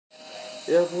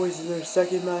Yeah, boys, in their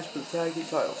second match for the tag team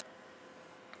titles.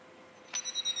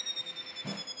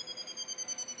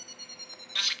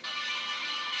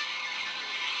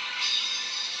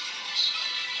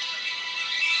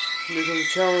 Here come the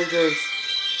challengers.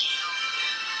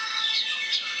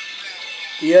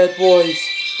 Yeah, boys.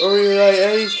 Earlier night,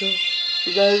 Eddie's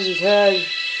back in his head.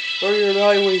 Earlier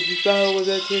night, when he battled with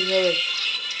that team header.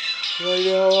 Right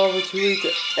now, opportunity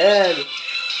to add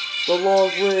the long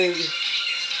ring.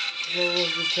 That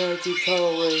was the tag team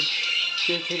title ring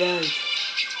here tonight.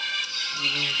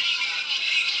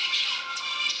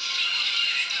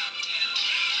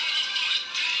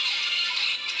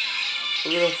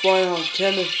 We're gonna find out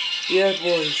can the Ed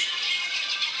Boys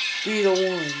be the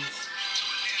ones.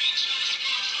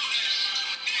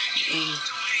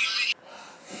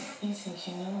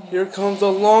 Here comes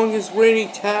the longest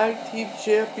reigning tag team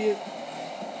champion.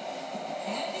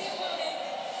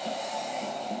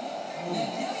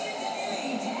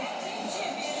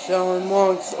 Shaolin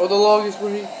Monks are the longest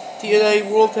reigning TNA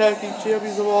World Tag Team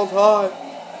Champions of all time.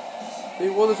 They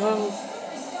won the titles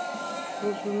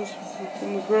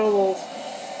from the Incredibles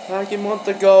back a month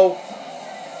ago.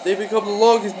 They become the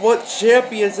longest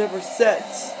champions ever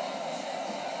set.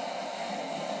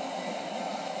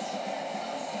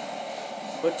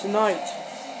 But tonight,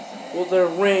 will their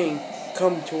reign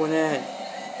come to an end?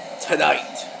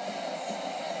 Tonight.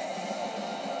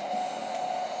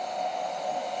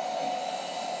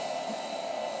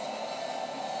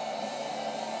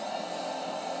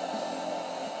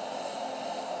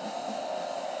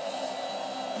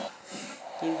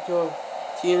 There we go.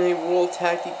 TNA World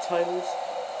Tag Team titles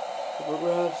for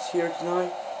grabs here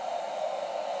tonight.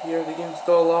 Here against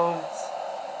the Odds.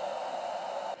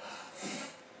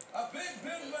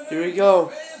 Here we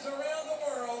go.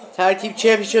 Tag Team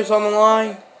Championships on the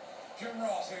line.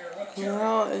 Come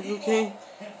out and who came?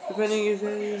 Depending if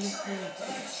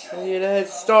Eddie had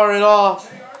started off.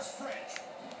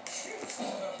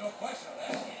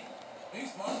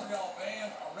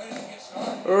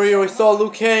 Earlier we saw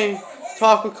Luke Kane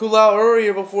talk with Kulao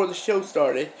earlier before the show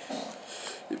started.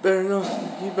 He better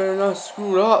not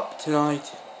screw it up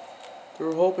tonight. They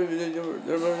were hoping they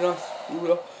better not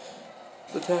screw up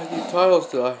the tag team titles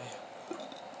tonight.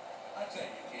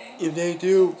 If they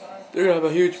do, they're gonna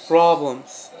have huge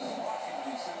problems.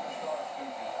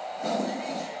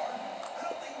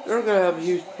 They're gonna have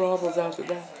huge problems after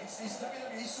that.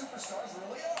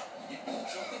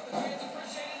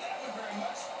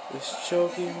 It's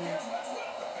choking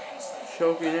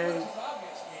in.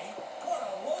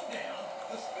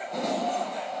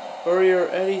 Earlier,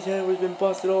 Eddie's head was been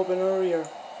busted open earlier.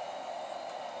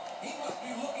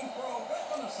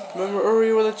 Remember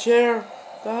earlier with a chair?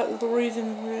 That is the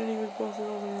reason Eddie was busted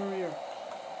open earlier.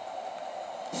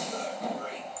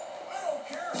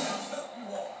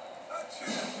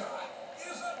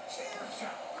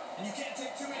 And you can't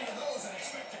take too many of those and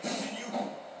expect to continue.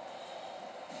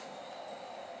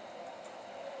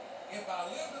 If I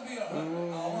live to be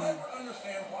 100, I'll never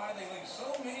understand why they leave so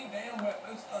many damn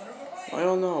weapons under the ring. I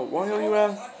don't know. Why don't you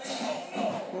ask?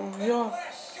 Yeah.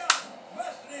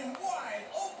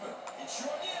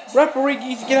 Referee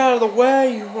needs to get out of the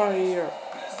way right here.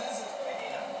 Business is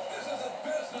picking up. This is a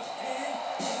business, King.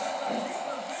 There's a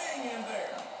human being in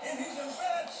there, and he's in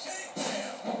bad shape,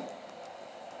 man.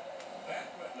 That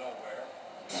went nowhere.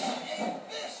 A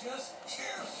vicious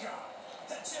chair shot.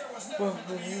 That chair was never meant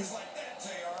to be used like that,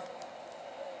 JR.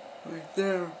 Right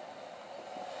there.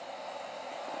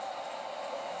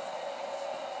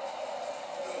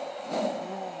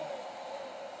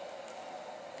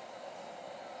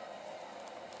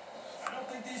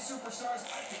 These superstars,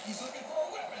 I think he's looking for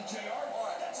a weapon, JR.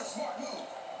 That's a smart move.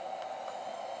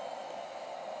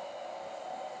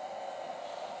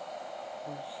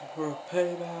 For a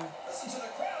payback. Listen to the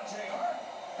crowd, JR.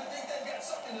 I think they've got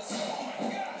something to say. Oh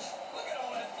my gosh, look at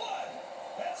all that blood.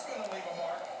 That's gonna leave a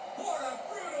mark. What a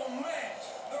brutal match.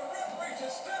 The referee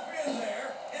should step in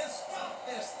there and stop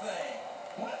this thing.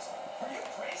 What? Are you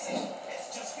crazy? It's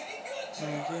just getting good,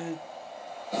 JR.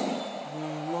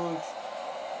 Monks.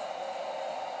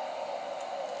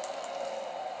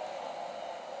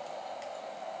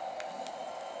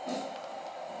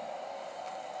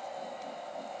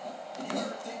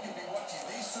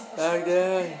 Back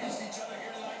there. I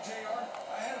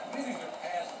had a meeting that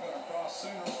paths were going to cross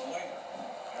sooner or later,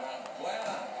 and I'm glad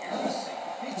I'm here to see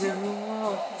you. Me too.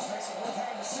 Almost makes it worth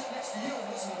having to sit next to you and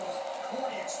listen to those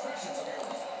corny expressions of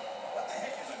yours. What the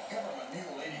heck is a government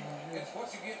mule lady? It's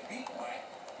what you get beat by.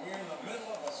 We're in the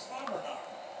middle of a slumber knock.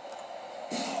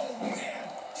 Oh man!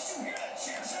 Did you hear that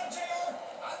chair shot, JR?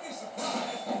 I'd be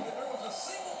surprised if there was a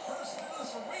single person in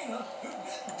this arena who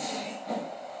didn't bleed.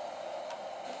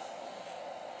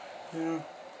 Yeah.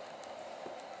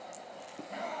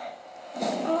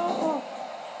 Oh.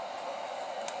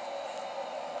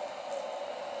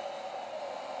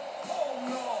 Oh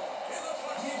no! It looks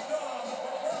like he's done the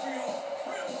proverbial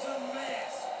crimson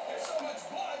mass. There's so much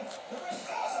blood. The red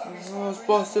cross. Oh, it's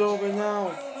busted open now.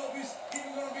 I don't know if he's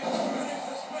even going to be able to finish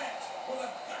this match with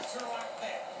a gusher like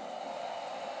that.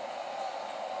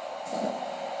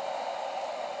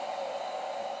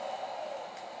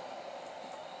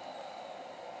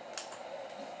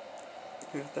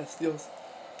 Yeah, that's those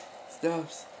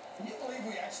steps. Can you believe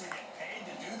we actually get paid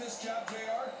to do this job,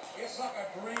 JR? It's like a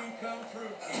dream come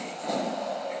true, King.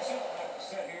 Except I have to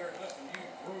sit here and listen to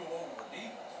you drool over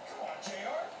deep. Come on,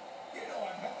 JR. You know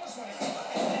I'm helpless when it comes to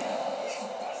that. He's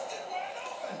busted wide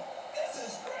open. This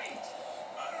is great.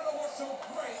 I don't know what's so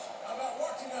great about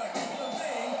watching a human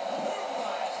being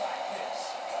brutalized like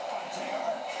this. Come on,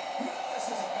 JR. You know this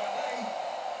isn't ballet.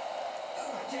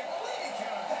 Oh, I can't believe he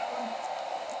counted that one.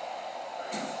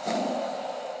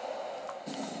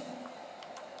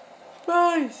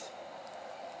 Guys!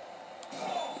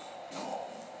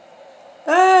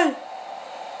 Hey!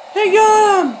 He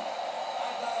got him!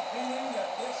 I've got a feeling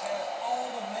that this has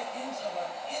all the makings of an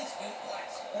instant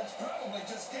classic. That's probably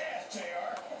just gas,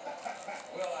 JR.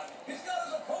 Well, he's got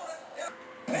his opponent in a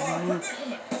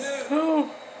predicament. Oh.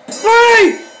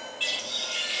 Hey!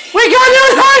 We got new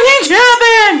tag team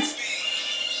champions!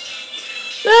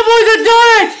 That boys have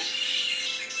done it!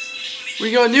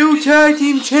 We got new tag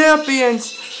team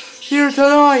champions here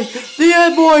tonight. The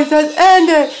Ed Boys has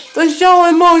ended the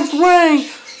Shaolin Monks reign.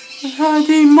 The tag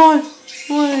team reign.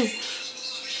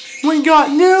 We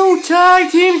got new tag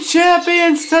team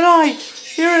champions tonight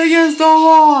here against the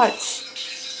Lots.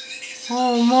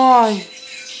 Oh my.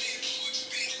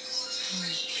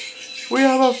 We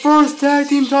have our first tag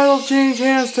team title change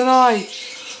hands tonight.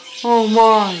 Oh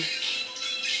my.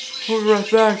 We'll be right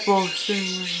back, folks.